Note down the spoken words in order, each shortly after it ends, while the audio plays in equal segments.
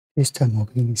It's the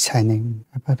movie Shining.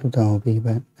 About the movie,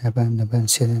 but about the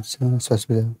band series was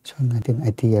from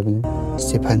 1980, I believe.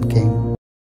 Stephen King.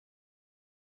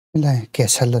 Like,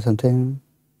 guess or something.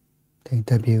 The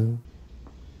interview.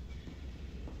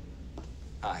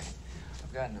 Hi.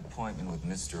 I've got an appointment with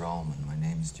Mr. Ullman. My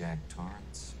name's Jack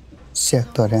Torrance.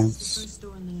 Jack Torrance. The first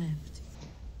door on the left.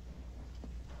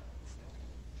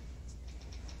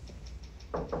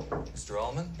 Mr.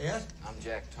 Ullman? Yes? I'm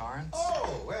Jack Torrance.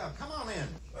 Oh, well, come on in.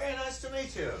 Very nice to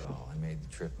meet you. Oh, I made the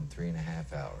trip in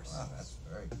 3.5 hours. Well, that's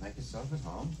very good. Make yourself at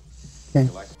home. Okay.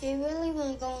 Do you really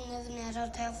want to go and live in that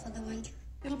hotel for the winter?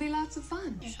 It'll be lots of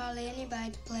fun. There's hardly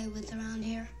anybody to play with around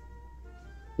here.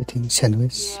 Eating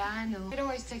sandwich. Yeah, I know. It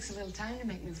always takes a little time to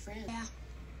make new friends. Yeah,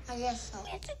 I guess so.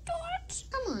 It's a torch.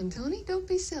 Come on, Tony, don't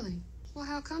be silly. Well,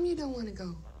 how come you don't want to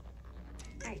go?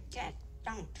 I just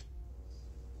don't.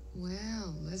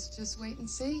 Well, let's just wait and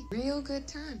see. Real good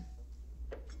time.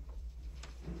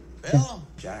 Bill?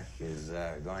 Jack is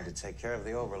going to take care of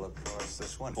the overlook for us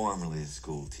this winter. Formerly a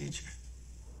school teacher.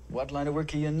 What line of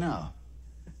work are you in now?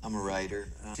 I'm a writer.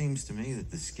 Seems to me that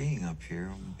the skiing up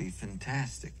here would be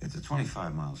fantastic. It's a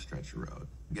 25-mile stretch of road.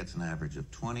 Gets an average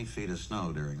of 20 feet of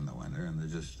snow during the winter, and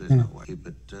there's no way to keep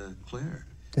it clear.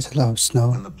 There's a lot of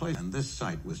snow. And this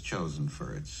site was chosen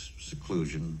for its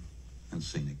seclusion and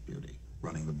scenic beauty.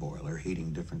 Running the boiler,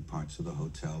 heating different parts of the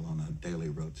hotel on a daily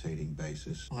rotating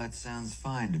basis. Well, that sounds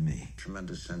fine to me.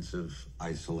 Tremendous sense of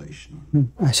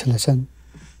isolation. Isolation.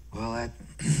 Well, that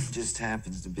just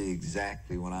happens to be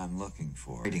exactly what I'm looking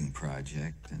for. Writing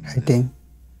project, and Writing.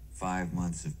 5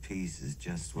 months of peace is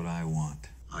just what I want.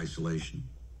 Isolation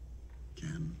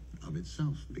can, of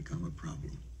itself, become a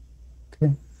problem.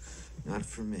 Okay. Not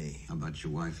for me. How about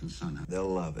your wife and son? They'll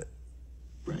love it.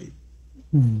 Great.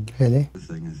 Really? The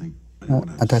thing, I think,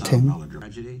 other thing?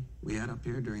 tragedy we had up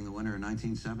here during the winter of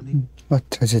 1970. What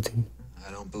tragedy? I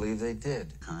don't believe they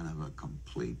did. Kind of a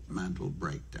complete mental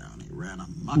breakdown. He ran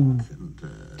amok and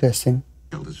Interesting.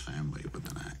 killed his family with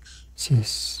an axe.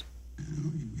 Jeez. You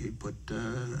know, he put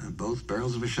both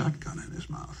barrels of a shotgun in his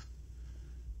mouth.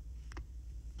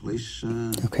 Police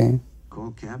Okay. call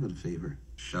cabin fever.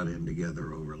 Shut in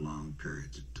together over long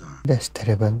periods of time. That's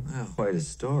terrible. Well, quite a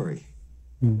story.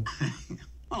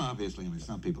 Well, obviously, I mean,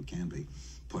 some people can be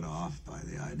put off by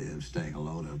the idea of staying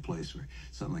alone in a place where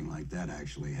something like that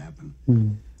actually happened.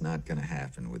 Not gonna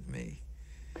happen with me.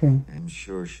 Okay. I'm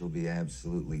sure she'll be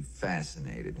absolutely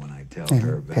fascinated when I tell Yeah,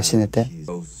 her about fascinated. it. She's a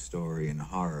ghost story and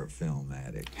horror film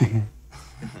addict.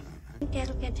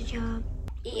 Dad'll get the job.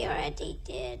 He already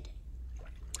did.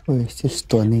 Who is this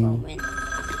Tony?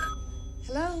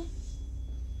 Hello?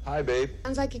 Hi, babe.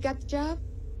 Sounds like you got the job?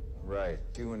 Right.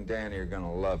 You and Danny are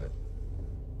gonna love it.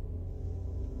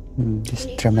 This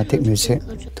dramatic music.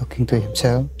 Talking to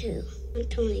himself. Too.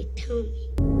 Tony, tell me.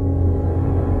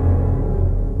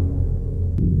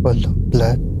 Full of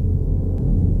blood.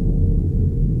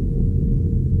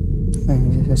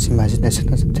 Just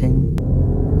imagination or something.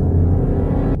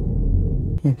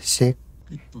 He's sick.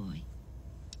 Good boy.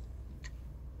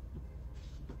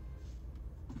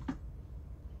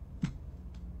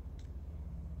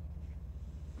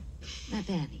 Now,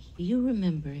 Danny, do you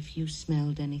remember if you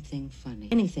smelled anything funny?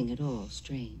 Anything at all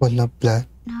strange? Full of blood.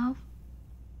 No.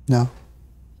 No.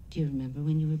 Do you remember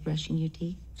when you were brushing your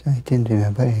teeth? So I didn't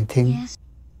remember anything. Yes.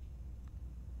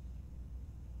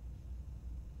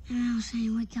 And I was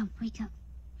saying, wake up, wake up.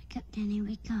 Wake up, Danny,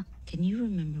 wake up. Can you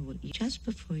remember what you... just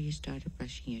before you started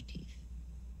brushing your teeth?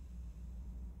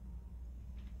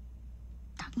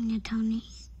 Talking to Tony.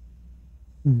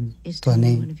 Is Tony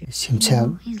Tony one of your... is himself.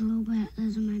 No, he's a little bit that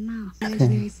lives in my mouth.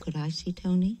 Okay. Could I see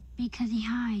Tony? Because he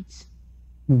hides.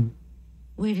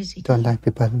 Where does he Don't go? like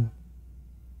people. In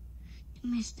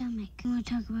my stomach. I don't want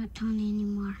to talk about Tony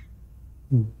anymore.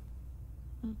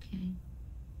 Okay.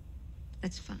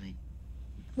 That's fine.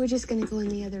 We're just gonna go in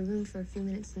the other room for a few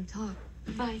minutes and talk.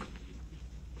 Bye.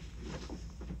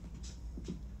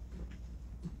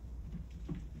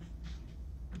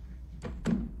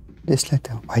 It's like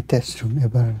the whitest room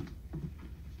ever.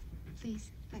 Please,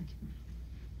 thank you.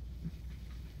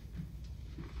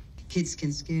 Kids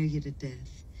can scare you to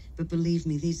death, but believe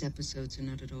me, these episodes are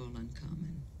not at all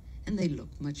uncommon. And they look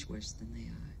much worse than they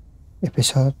are.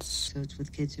 Episodes. Episodes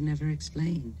with kids are never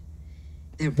explained.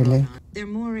 They're Really? brought on. They're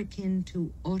more akin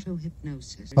to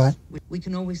auto-hypnosis. What? We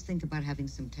can always think about having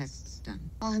some tests done.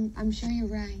 Oh, I'm sure you're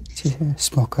right. She's a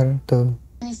smoker too.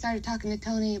 When he started talking to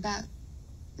Tony about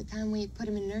the time we put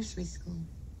him in nursery school.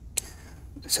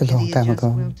 It's a Did long he time adjust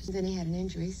ago. well Then he had an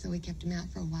injury, so we kept him out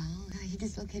for a while. He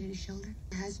dislocated his shoulder.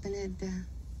 My husband had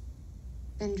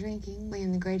been drinking,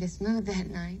 in the greatest mood that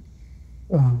night.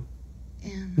 Oh,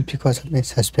 and because of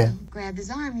his husband. grabbed his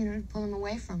arm, to pull him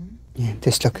away from him. Yeah,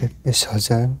 dislocate his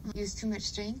shoulder. Used too much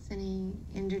strength, and he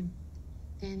injured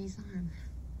Danny's arm.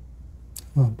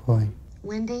 Oh boy.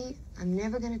 Wendy, I'm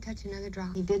never going to touch another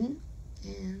drop. He didn't,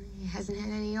 and he hasn't had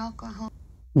any alcohol.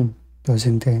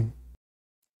 Using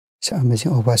so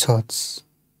amazing overshots.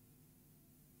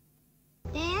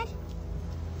 Dad,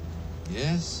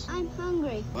 Yes? I'm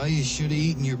hungry. Well, you should have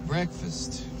eaten your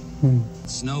breakfast.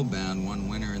 Snowbound one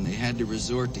winter and they had to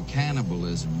resort to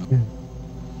cannibalism.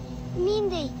 You mean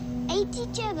they ate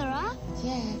each other, huh?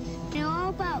 Yeah. I know all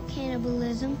about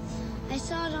cannibalism. I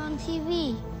saw it on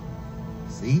TV.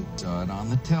 See? Saw it on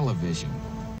the television.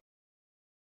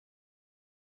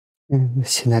 The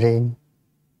scenery.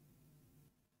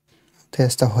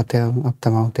 There's the hotel up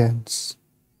the mountains.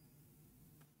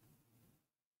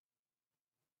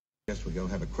 Guess we'll go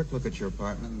have a quick look at your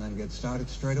apartment and then get started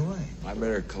straight away. I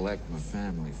better collect my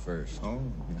family first. Oh.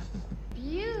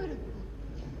 Beautiful.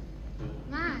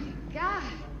 My God.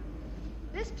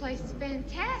 This place is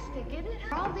fantastic, isn't it?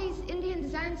 Are all these Indian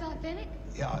designs authentic?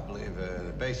 Yeah, I believe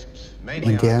the base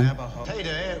mainly India. on Navajo.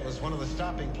 Heyday, it was one of the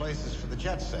stopping places for the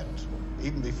jet set,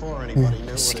 even before anybody knew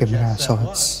what a Skimming jet our set swords.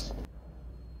 was.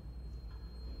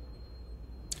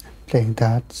 Playing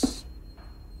darts.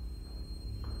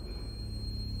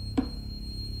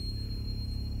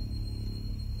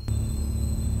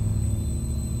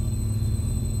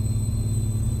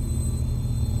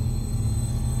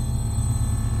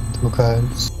 Two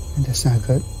girls, and that's not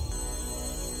good.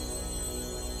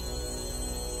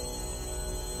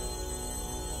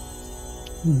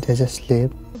 They just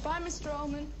sleep. Goodbye, Mr.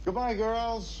 Ullman. Goodbye,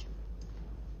 girls.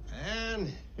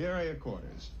 And here are your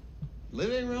quarters.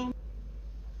 Living room.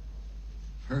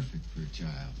 Perfect for a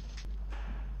child.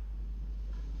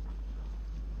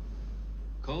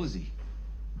 Cozy.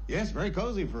 Yes, very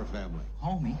cozy for a family.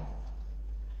 Homey.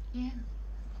 Yeah.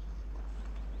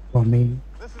 For me,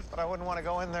 But I wouldn't want to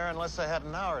go in there unless I had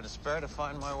an hour to spare to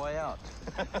find my way out.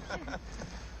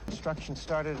 Construction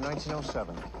started in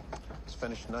 1907. It's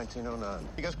finished in 1909.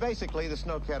 Because basically, the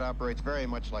Snowcat operates very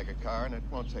much like a car, and it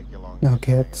won't take you long. no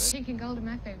kids. Pink and gold are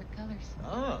my favorite colors.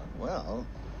 Ah, well,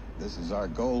 this is our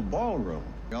gold ballroom.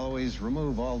 We always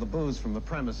remove all the booze from the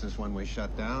premises when we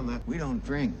shut down. That We don't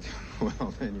drink.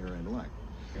 well, then you're in luck.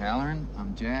 Halloran,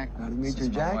 I'm Jack. Nice to meet This you, is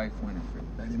Jack. my wife, Winifred.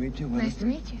 Nice to meet you. Nice to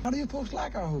meet you. How do you folks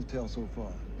like our hotel so far?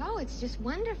 Oh, it's just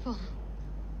wonderful.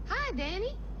 Hi,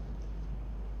 Danny.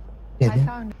 Yeah, yeah.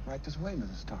 found Right this way,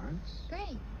 Mrs. Torrance.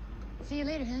 Great. See you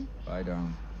later, hon. Bye,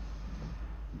 darling.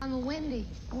 I'm a Wendy.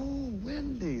 Oh,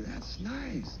 Wendy, that's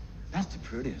nice. That's the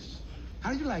prettiest.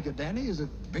 How do you like it, Danny? Is it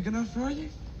big enough for you?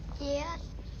 Yeah,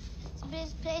 it's the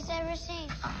best place I've ever seen.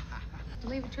 To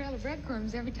leave a trail of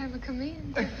breadcrumbs every time I come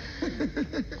in.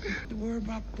 Don't worry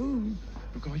about food,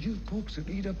 because you folks will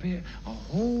eat up here a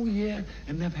whole year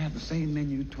and never have the same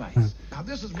menu twice. Now,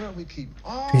 this is where we keep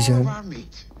all Vision. of our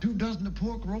meat. 2 dozen of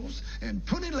pork roast and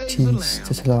 20 legs of Jeez, lamb.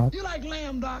 that's a lot. You like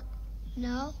lamb, Doc?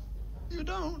 No, You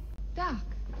don't? Doc,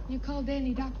 you called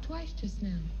Danny Doc twice just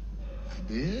now.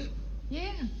 I did?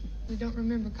 Yeah. We don't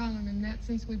remember calling him that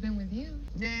since we've been with you.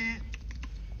 Yeah.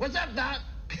 What's up, Doc?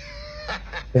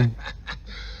 Yeah.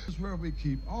 This is where we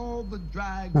keep all the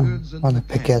dry goods and On the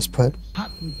pickets put.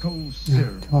 hot and cold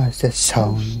syrup. What is this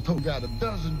sound? Toast got a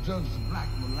dozen jugs of black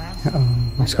molasses.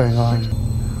 What's going on?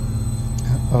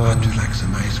 How'd you like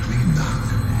some ice cream, Doc?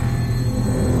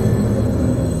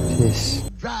 Jeez.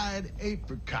 Dried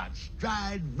apricots,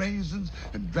 dried raisins,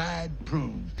 and dried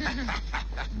prunes.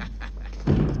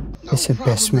 No It's a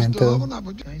problem, basement, Mr. though. Owen. I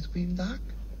would- Ice cream, Doc?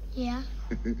 yeah.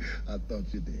 I thought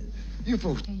you did. You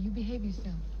folks, Hey, you behave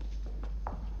yourself.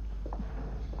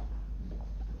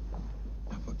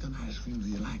 now, what kind of ice cream do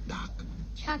you like, Doc?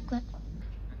 Chocolate.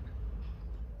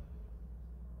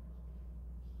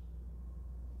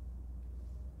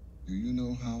 Do you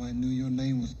know how I knew your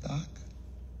name was Doc?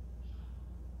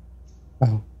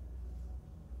 Oh,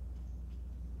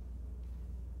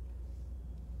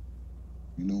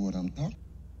 You know what I'm talking?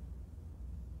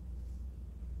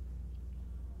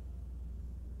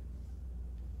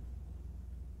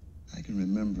 I can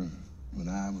remember when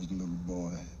I was a little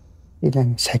boy, you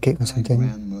like psychic or my something?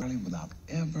 grandmother, without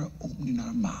ever opening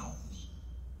her mouths,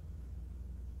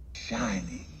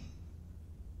 shining.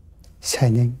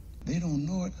 Shining. They don't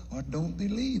know it or don't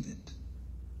believe it.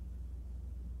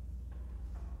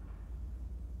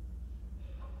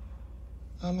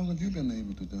 How long have you been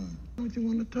able to do it? Don't you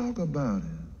want to talk about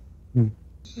it?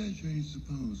 Says you ain't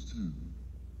supposed to.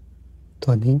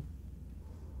 Tony.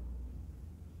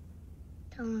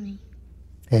 Tony.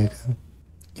 There you go.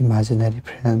 Imaginary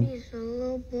friend. He's a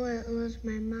little boy that loves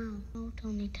my mouth. Oh,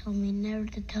 Tony told me never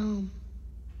to tell him.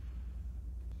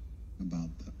 About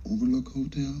the Overlook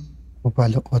Hotel?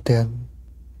 Overlook Hotel.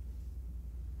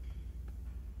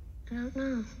 I don't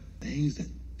know. Things that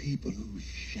people who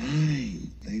shine,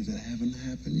 things that haven't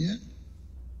happened yet.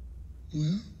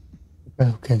 Well, People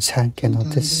who can shine can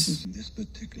sometimes notice. in this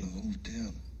particular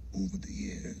hotel over the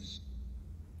years.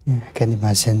 Yeah, I can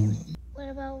imagine. What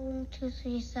about room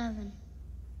 237?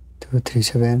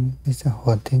 237 is a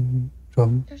haunting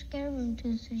room. You're scared of room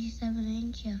 237,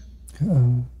 ain't you?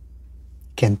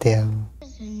 Can tell.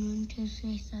 What's in room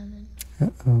 237?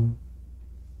 Nothing.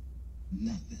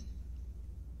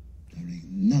 There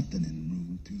ain't nothing in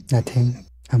room 237. Nothing.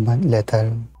 A month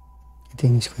later, I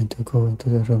think he's going to go into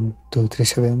the room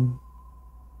 237.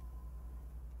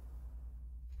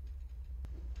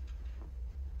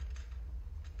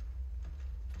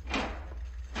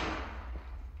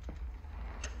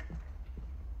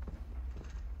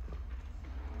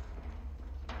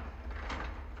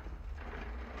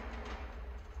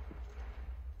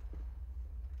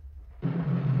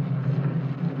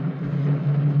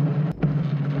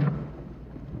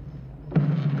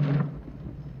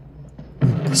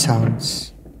 The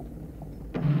sounds.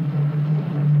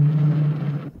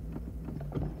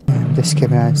 And this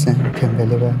camera is can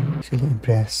very well. Really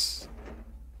impressed.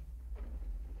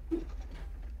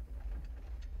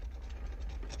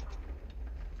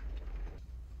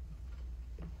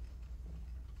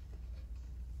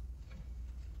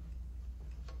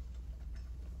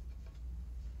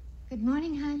 Good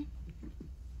morning, hon.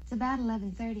 It's about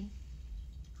 11:30.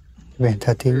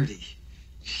 30.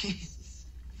 Jesus.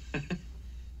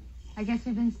 I guess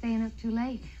we've been staying up too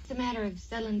late. It's a matter of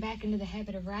settling back into the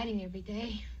habit of writing every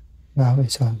day. Wow,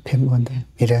 it's on pin on the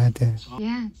mirror there.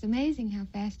 Yeah, it's amazing how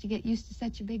fast you get used to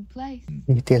such a big place.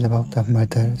 Detail about the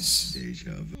murders.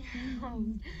 Deja vu.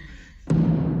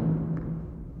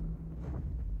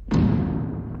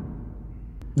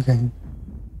 Okay.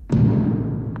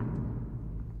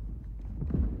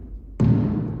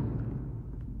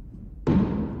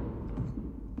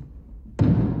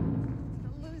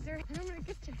 Loser. And I'm gonna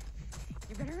get you.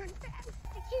 You better run fast.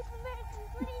 Keep the medicine,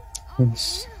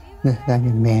 please. It's like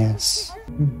a mess.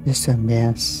 It's a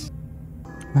mess.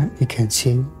 You can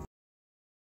see.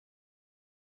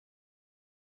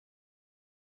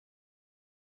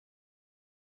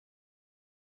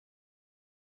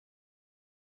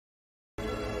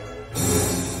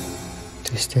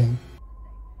 This thing.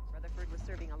 Rutherford was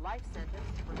serving a life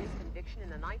sentence for his conviction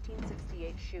in a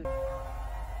 1968 shooting.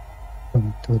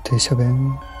 From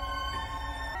 237.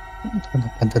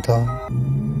 Open the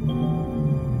door.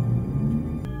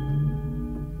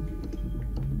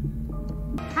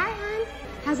 Hi, hon.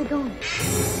 How's it going?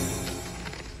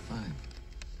 Fine.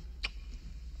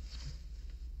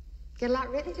 Get a lot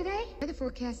written today? The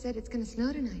forecast said it's gonna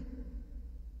snow tonight.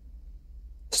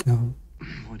 Snow.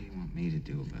 What do you want me to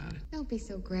do about it? Don't be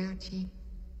so grouchy.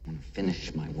 I want to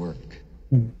finish my work.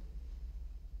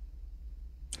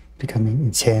 Becoming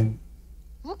insane.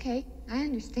 Okay, I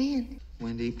understand.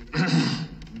 Wendy, let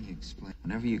me explain.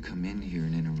 Whenever you come in here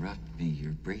and interrupt me,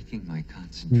 you're breaking my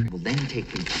concentration. It will then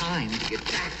take me time to get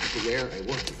back to where I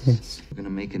was. Yes. We're going to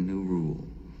make a new rule.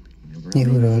 Whenever New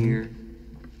I'm rule. in here,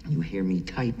 you hear me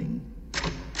typing.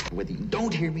 Whether you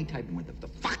don't hear me typing, what the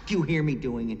fuck you hear me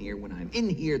doing in here, when I'm in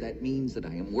here, that means that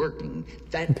I am working.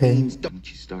 That Okay. means don't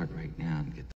you start right now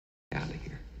and get the out of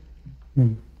here.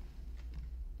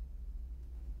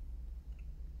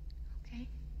 Okay.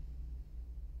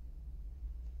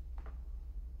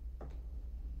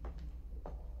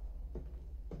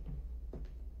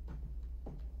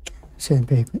 Xem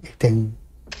về acting.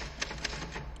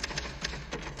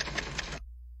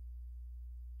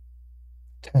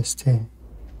 Testing.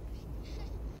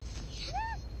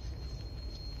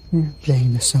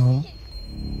 Playing the song.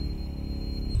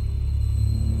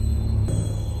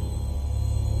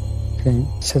 Okay,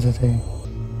 Saturday.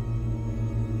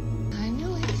 I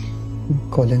knew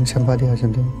it. Calling somebody or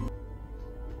something.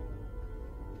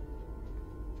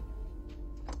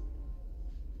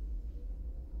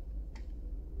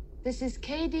 This is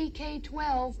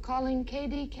KDK-12 calling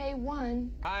KDK-1.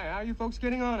 Hi, how are you folks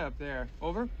getting on up there?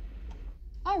 Over?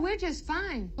 Oh, we're just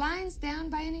fine. Lines down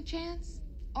by any chance?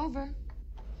 Over.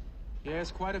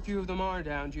 Yes, quite a few of them are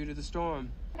down due to the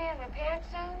storm. Being repaired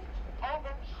soon?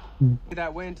 Over.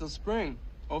 That way until spring.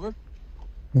 Over?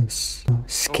 Yes, Oh,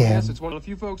 scam. yes, it's one. If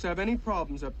you folks have any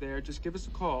problems up there, just give us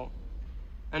a call.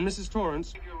 And Mrs.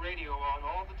 Torrance, keep your radio on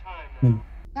all the time now.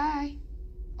 Bye.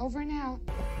 Over and out.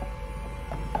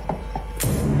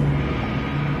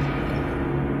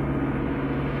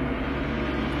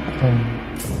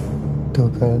 Two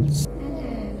girls.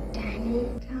 Hello, Danny.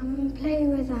 Come and play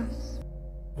with us.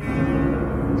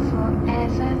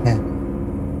 Forever. Yeah.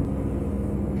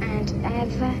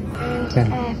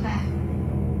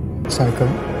 ever. Cycle.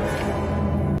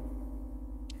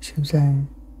 Seems like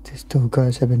these two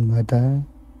girls have been murdered.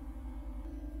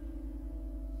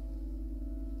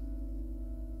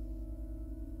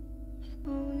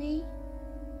 Tony,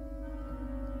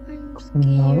 I'm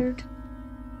scared.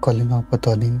 Calling out for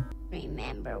Tony.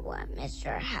 Remember what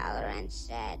Mr. Halloran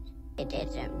said. It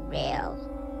isn't real.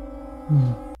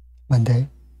 One day,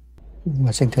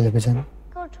 watching television.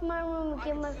 Go to my room and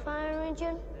get my fire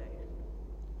engine.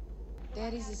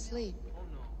 Daddy's asleep.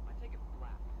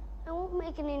 I won't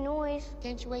make any noise.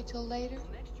 Can't you wait till later?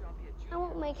 I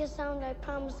won't make a sound. I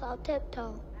promise I'll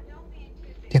tiptoe.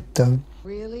 Tiptoe.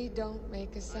 Really don't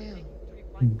make a sound.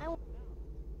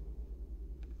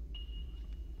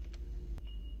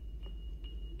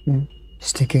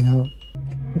 Sticking out.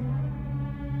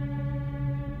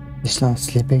 He's not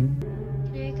sleeping.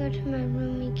 Can I go to my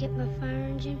room and get my fire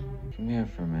engine? Come here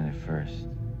for a minute first.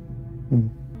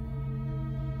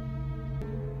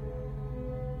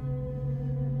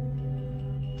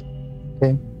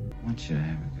 Okay. I want you to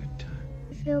have a good time.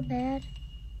 I feel bad.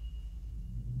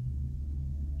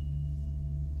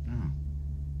 No.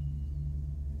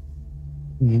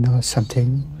 You know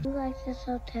something? You like this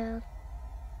hotel?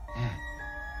 Yeah.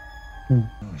 I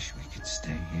wish we could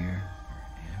stay here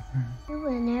forever. You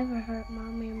would never hurt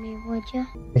Mommy or me, would you?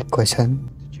 Big question.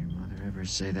 Did your mother ever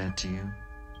say that to you?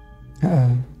 Uh-oh. I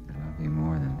love you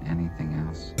more than anything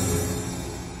else.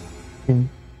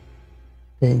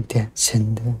 The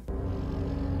intention there.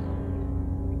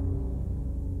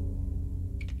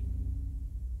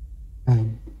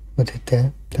 What is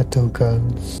that? The two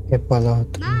girls get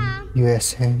followed to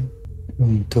USA.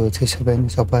 Room 237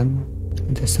 is open.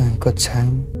 The sun got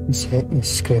time. Is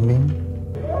screaming.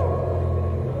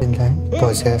 In like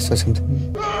possessed or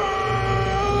something.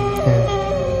 Yeah.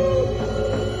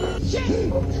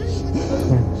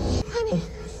 Honey,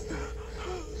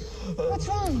 what's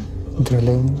wrong?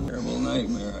 Drilling. Terrible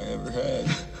nightmare I ever had.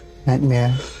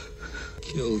 Nightmare.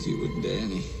 Killed you with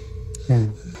Danny. Yeah.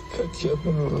 Cut you up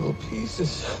into little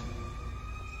pieces.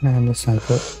 No, that's not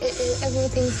good.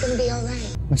 Everything's gonna be all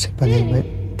right. What's happening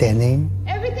with Danny?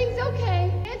 Everything's okay.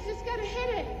 Ed's just got a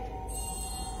headache.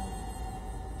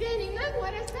 Danny, look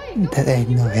what I say. That ain't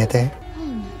no headache.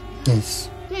 Oh, Yes.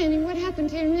 Danny, what happened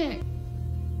to your neck?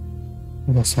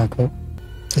 That's not good.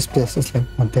 This place is like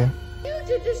out there. You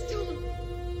did this to him.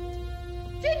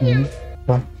 Didn't you?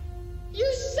 What?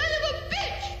 You son of a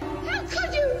bitch! How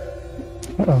could you?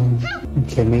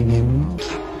 Blaming him.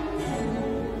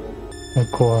 I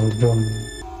go on the room.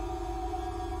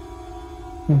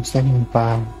 I'm standing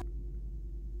by.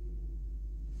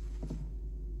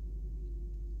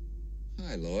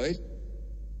 Hi, Lloyd.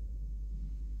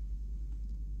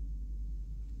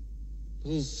 A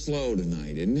little slow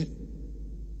tonight, isn't it?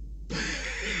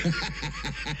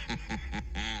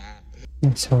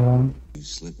 It's alright. You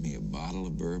slipped me a bottle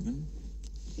of bourbon,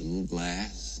 a little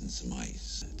glass, and some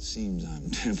ice. It seems I'm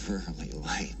temporarily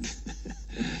light.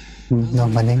 No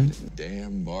money.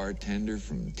 Damn bartender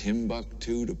from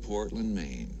Timbuktu to Portland,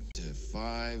 Maine. To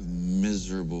 5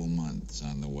 miserable months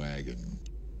on the wagon.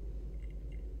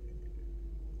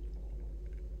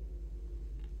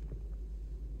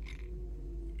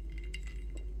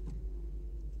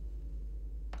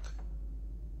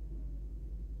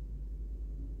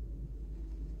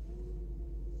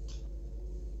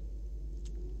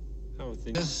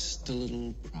 Just a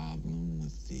little problem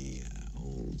with the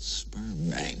old sperm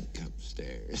bank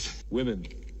upstairs. Women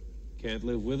can't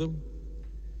live with them,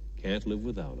 can't live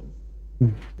without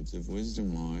them. Words of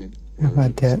wisdom, Lloyd.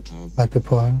 About that, but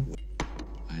before.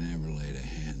 I never laid a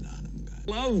hand on him, God.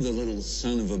 Love the little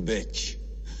son of a bitch.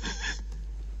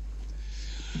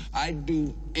 I'd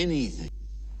do anything.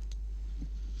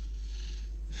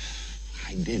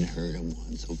 I did hurt him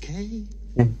once, okay?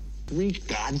 3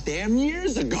 goddamn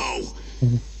years ago.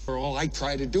 All I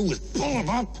tried to do was pull him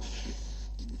up.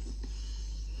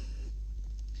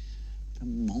 A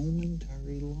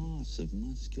momentary loss of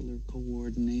muscular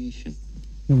coordination.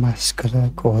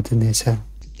 Muscular coordination.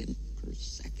 For a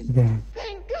second. Yeah.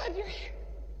 Thank God you're here.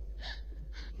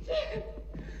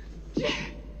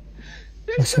 Jack.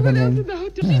 There's What's someone else happening? in the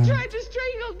hotel. She tried to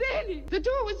strangle Danny. The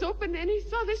door was open and he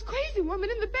saw this crazy woman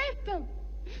in the bathtub.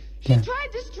 She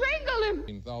tried to strangle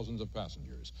him. Thousands of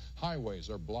passengers.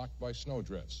 Highways are blocked by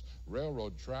snowdrifts.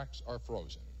 Railroad tracks are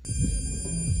frozen.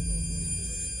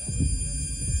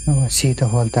 Oh, I see the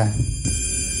whole time.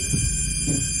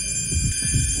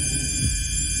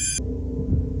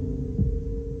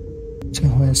 So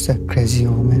where's the crazy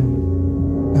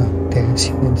woman? Oh, there she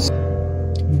is.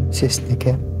 She's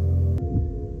naked.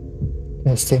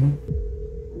 Testing.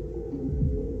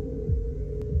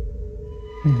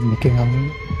 making out.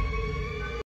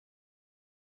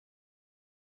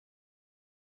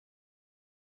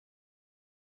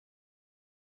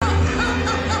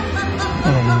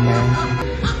 Oh man.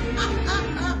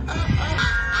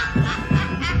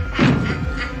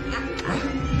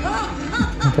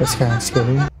 That's kind of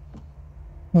scary.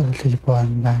 What a little boy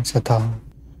lines at all.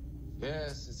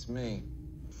 Yes, it's me.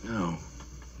 No,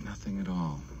 nothing at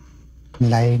all.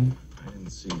 Lying. I didn't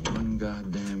see one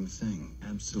goddamn thing.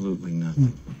 Absolutely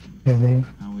nothing. Really?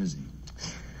 How is he?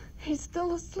 He's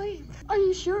still asleep. Are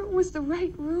you sure it was the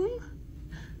right room?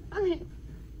 I mean,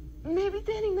 maybe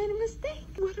Danny made a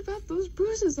mistake. What about those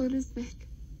bruises on his neck?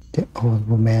 The old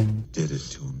woman. Did it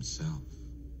to himself.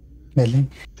 Really?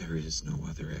 There is no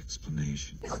other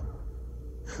explanation.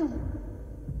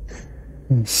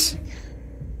 Yes.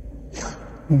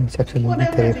 It's absolutely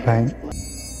terrifying.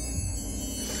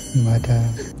 But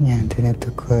yeah, they need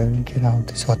to get out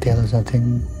this hotel or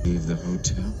something. Leave the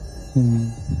hotel?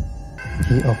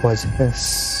 He opposes.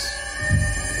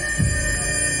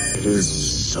 It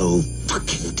is so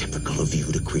fucking typical of you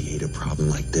to create a problem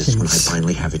like this when I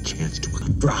finally have a chance to work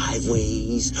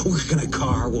driveways, work in a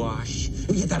car wash.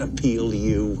 Did that appeal to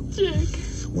you? Jack.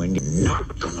 When you're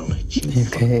not gonna let you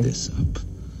fuck this up.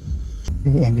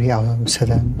 Very angry all of a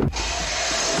sudden.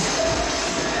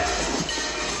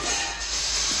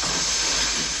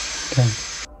 Okay.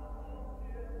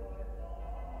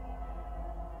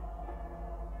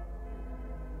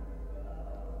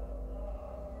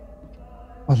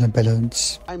 All the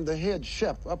balloons. I'm the head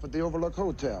chef up at the Overlook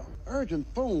Hotel. Urgent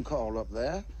phone call up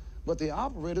there, but the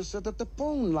operator said that the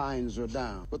phone lines are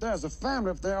down. But there's a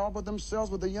family up there all by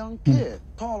themselves with a young kid.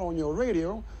 Call on your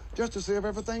radio just to see if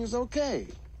everything's okay.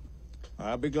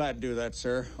 I'll be glad to do that,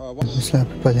 sir. There's a lot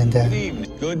of people in there. Good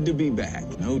evening. Good to be back.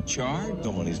 No charge?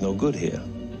 Someone no good here.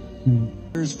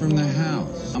 Here's from the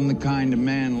house. I'm the kind of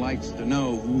man likes to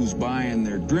know who's buying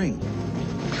their drink.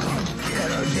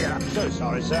 I'm so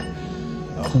sorry, sir.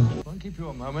 Won't keep you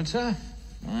a moment, sir.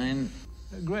 Mine.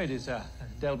 Grady, sir.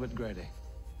 Delbert Grady.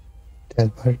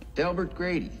 Delbert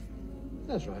Grady.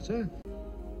 That's right, sir.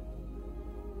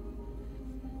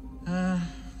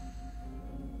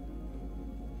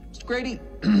 Mr. Grady,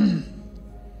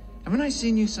 haven't I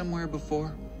seen you somewhere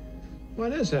before? Why,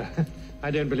 no, sir.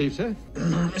 I don't believe so.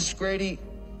 Mr. Grady.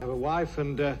 I have a wife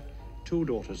and 2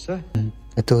 daughters, sir.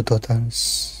 The 2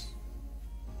 daughters.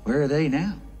 Where are they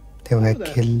now? They were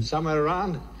killed. Somewhere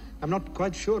around. I'm not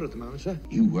quite sure at the moment, sir.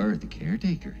 You were the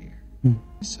caretaker here.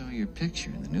 I saw your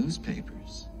picture in the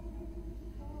newspapers.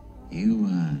 You,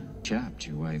 chopped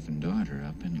your wife and daughter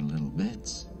up into little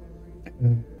bits.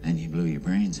 Then you blew your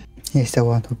brains out. He's the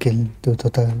one who killed 2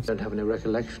 daughters. I don't have any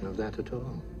recollection of that at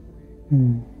all.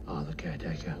 The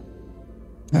caretaker.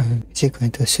 Is he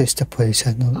going to assist the police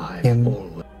and not him?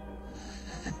 Always...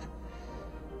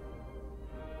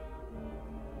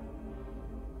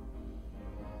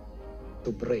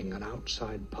 to bring an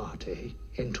outside party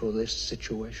into this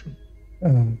situation.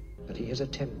 But he is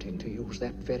attempting to use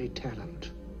that very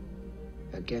talent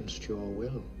against your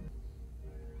will.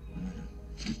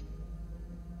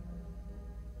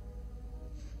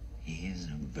 He is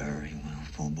a very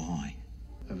willful boy.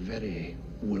 A very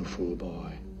willful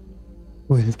boy.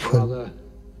 Willful. Rather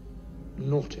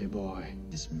naughty boy.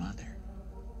 His mother.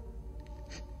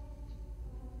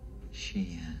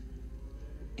 She,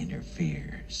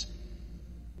 interferes.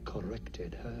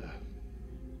 Corrected her.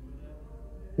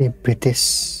 A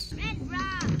British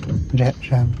Red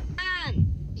Ram.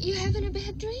 You having a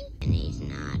bad dream? And he's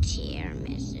not here,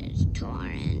 Mrs.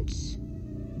 Torrance.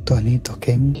 Tony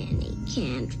talking. And he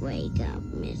can't wake up,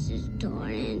 Mrs.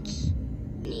 Torrance.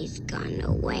 He's gone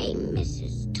away,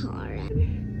 Mrs. Torrance.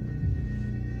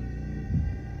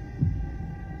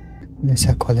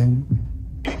 Lisa calling.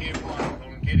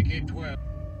 KDK 12.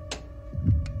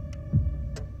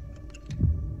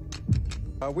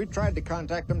 We tried to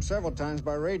contact them several times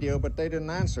by radio, but they didn't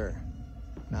answer.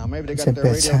 Now, maybe they got their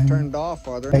radio turned off,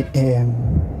 or they're... 8 a.m.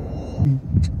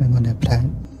 I'm on the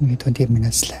plan. Only 20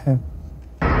 minutes left.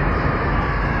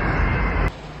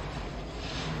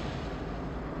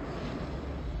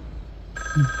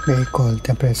 Very cold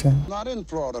temperature. Not in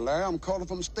Florida, Larry. I'm calling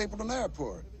from Stapleton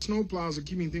Airport. Snowplows are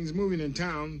keeping things moving in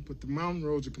town, but the mountain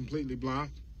roads are completely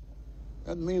blocked.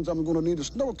 That means I'm going to need a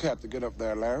snowcat to get up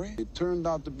there, Larry. It turned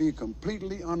out to be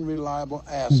completely unreliable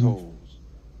assholes.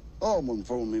 Allman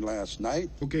phoned me last night.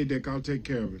 Okay, Dick, I'll take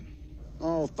care of it.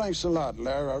 Oh, thanks a lot,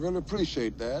 Larry. I really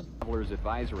appreciate that. Travelers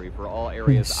advisory for all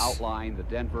areas outlying the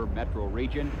Denver metro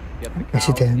region. Get the cows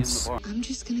in the barn. I'm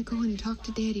just gonna go and talk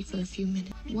to Daddy for a few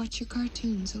minutes. Watch your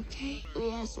cartoons, okay?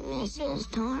 Yes,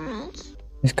 Mrs. Torrance.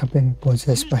 This company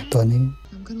possessed by Tony.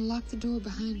 I'm gonna lock the door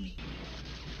behind me.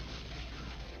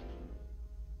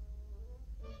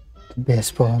 the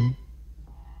baseball.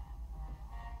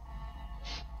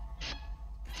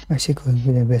 Why is she going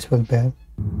with a baseball bat?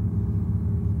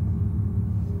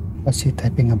 What's she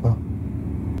typing about?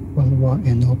 World War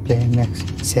and no play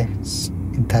next sex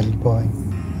entitled boy.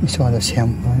 It's all the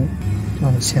same word,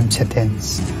 all the same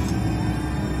sentence.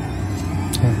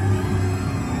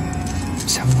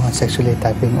 Someone's actually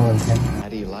typing all of them. How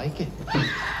do you like it?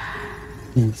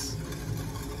 Yes.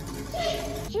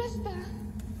 Just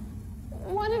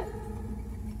wanted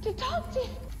to talk to you.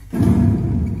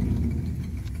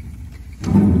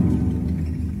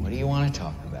 What do you want to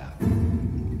talk about?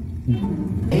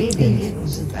 Maybe it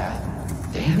was about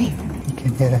Danny. You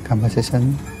can hear a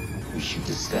conversation. We should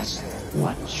discuss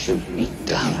what should be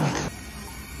done.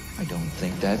 I don't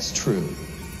think that's true.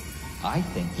 I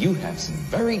think you have some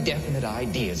very definite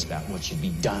ideas about what should be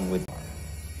done with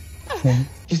him.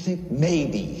 You think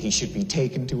maybe he should be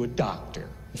taken to a doctor.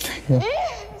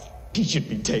 He should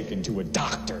be taken to a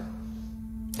doctor.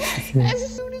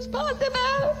 As soon as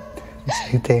possible.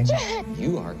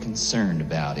 You are concerned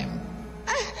about him.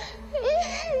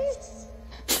 Yes.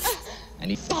 And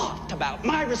he thought about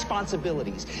my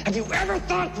responsibilities. Have you ever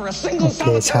thought for a single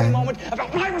solitary moment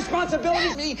about my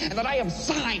responsibilities to me and that I have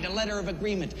signed a letter of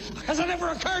agreement? Has it ever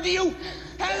occurred to you?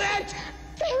 Has it?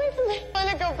 Stay away from me. I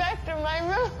want to go back to my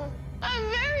room. I'm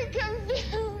very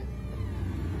confused.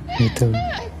 Me too. Don't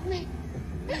hurt me.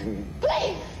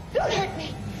 Please, don't hurt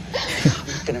me.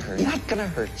 Not gonna hurt. Not gonna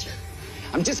hurt you.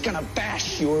 I'm just gonna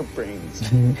bash your brains.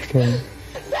 Okay.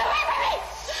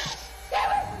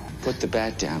 Put the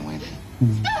bat down, Wendy.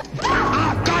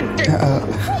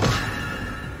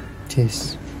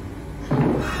 Jeez.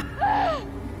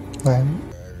 Well,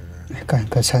 I can't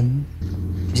person.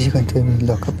 Is he going to be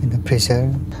locked up in the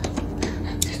prison?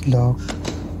 It's locked.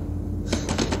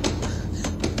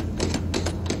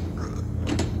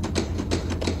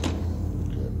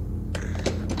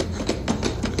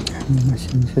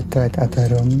 Machine should try the other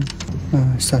room.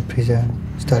 It's not prison,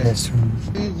 it's the restroom.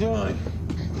 What are you doing?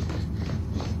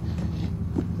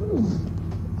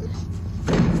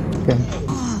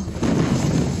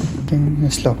 Okay,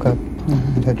 let's lock up.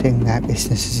 I don't think that is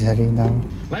necessary now.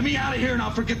 Let me out of here and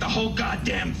I'll forget the whole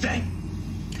goddamn thing.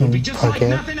 It'll be just like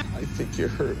nothing. I think you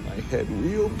hurt my head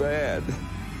real bad.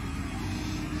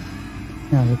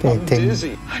 Now with I'm 18.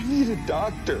 dizzy. I need a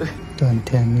doctor. Don't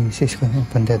tell me she's going to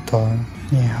open that door.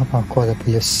 Yeah, how about call the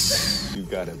police? You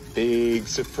got a big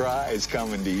surprise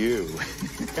coming to you.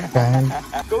 Right?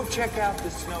 Go check out the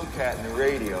snowcat in the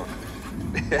radio.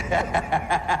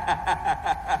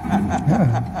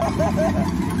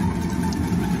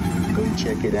 Go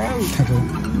check it out.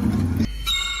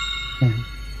 Yeah,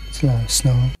 it's a lot of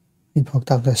snow. He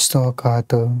poked up the snow car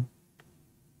too.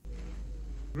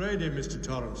 Grady, Mr.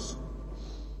 Torrance.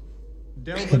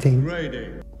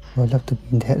 Grady. Would love to be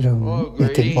in that room,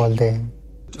 eating all day.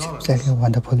 Seems like a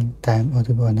wonderful time or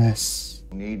the bonus.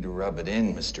 No need to rub it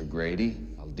in, Mr. Grady.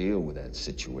 I'll deal with that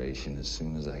situation as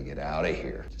soon as I get out of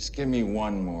here. Just give me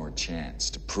one more chance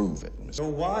to prove it, Mr.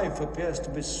 Your wife appears to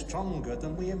be stronger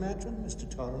than we imagined, Mr.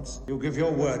 Torrance. You give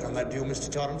your word on that deal, Mr.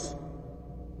 Torrance?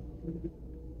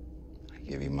 I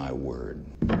give you my word.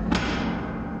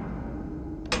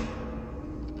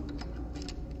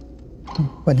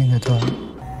 Opening the door.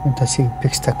 And does he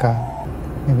fix the car?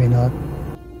 Maybe not.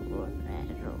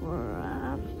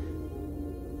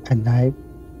 At night.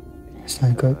 It's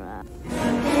not good.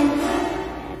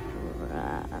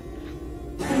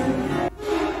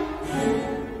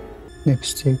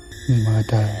 Lipstick.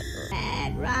 Murder.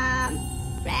 Red rum!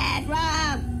 Red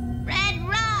rum! Red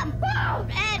rum!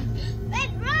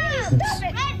 Red rum! Stop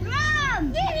it! Red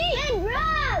rum! Red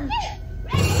rum!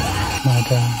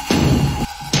 Murder.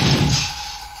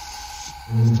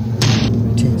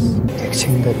 Jeez.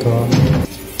 Fixing the door.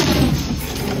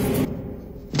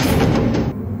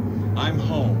 I'm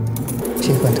home.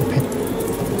 She's going to pit.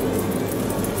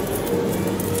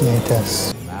 Yeah, it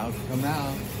does. Come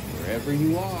out, wherever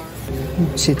you are.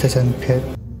 She doesn't pit.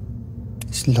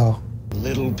 It's locked.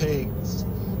 Little pigs,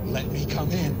 let me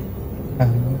come in.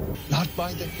 Not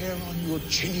by the hair on your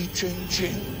chinny chin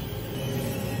chin.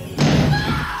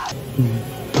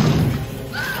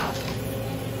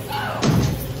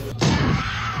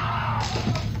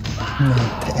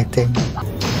 The acting.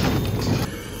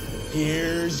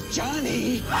 Here's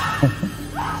Johnny.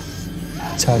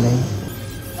 Johnny.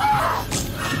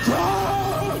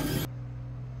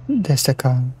 That's the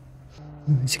car.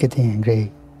 It's getting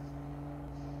angry.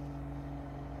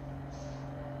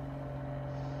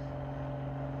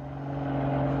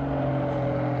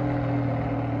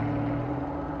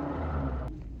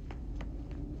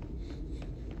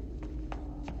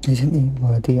 Isn't he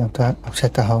worthy of that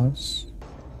outside the house?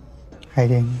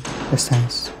 hiding the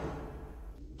signs.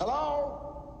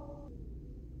 Hello?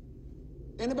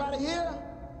 Anybody here?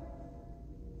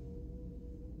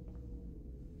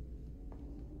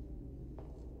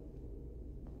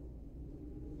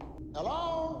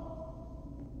 Hello?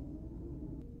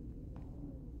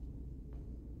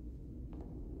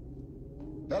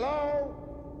 Hello?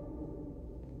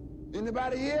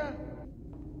 Anybody here?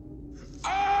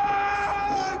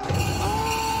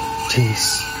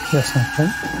 Jeez, that's not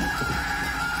right.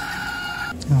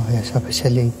 Oh, yes,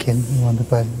 officially killed one of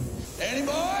the Any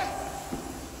boy?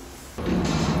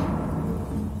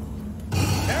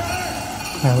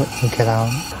 I will get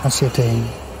out. What's you doing?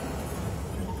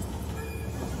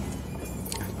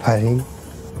 Party?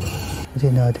 I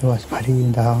didn't know there was party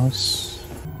in the house.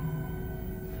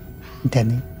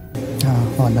 Danny.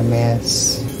 Oh, on the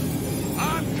mess.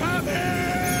 I'm coming!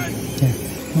 Yeah,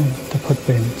 oh, the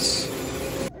footprints.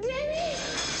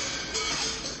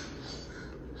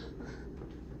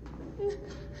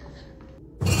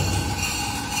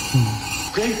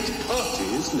 Great party,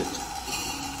 isn't it?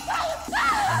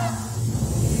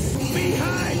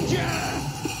 Behind you!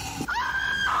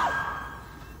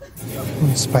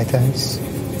 Oh, spiders.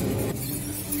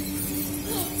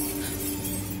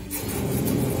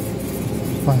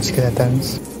 Oh,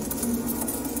 skeletons.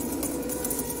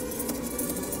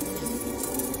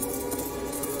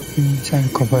 Trying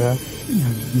to cover up.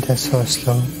 That's so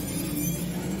slow.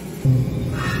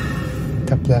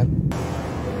 The blood.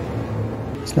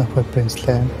 There's no footprints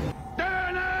there.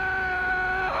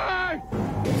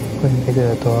 Going back to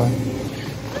the door.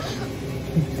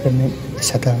 The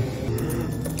shutter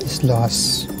is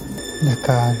lost. The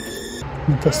car.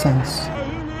 In the distance.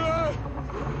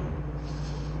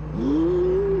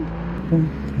 The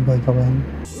boy going.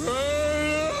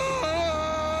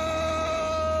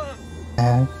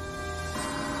 And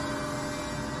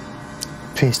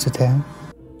trees to them.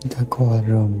 The cold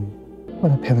room. All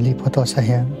the family photos are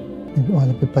here. Maybe all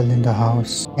the people in the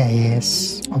house.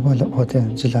 Yes, of all the hotel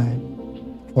July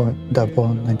for the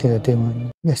bomb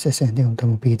 1931. Yes, that's the ending of the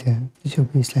movie there. This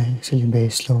movie is like actually very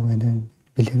slow and then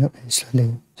building up very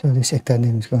slowly. So this actor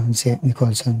name is called Jack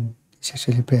Nicholson. It's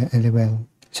actually very well.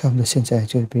 Some of the scenes are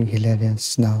actually pretty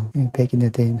hilarious now. Back in the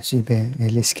day, it's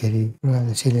really scary.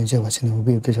 Rather, she enjoy watching the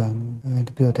movie of this one.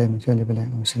 The people time actually like,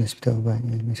 oh, so let's be over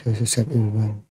and make sure to serve everyone.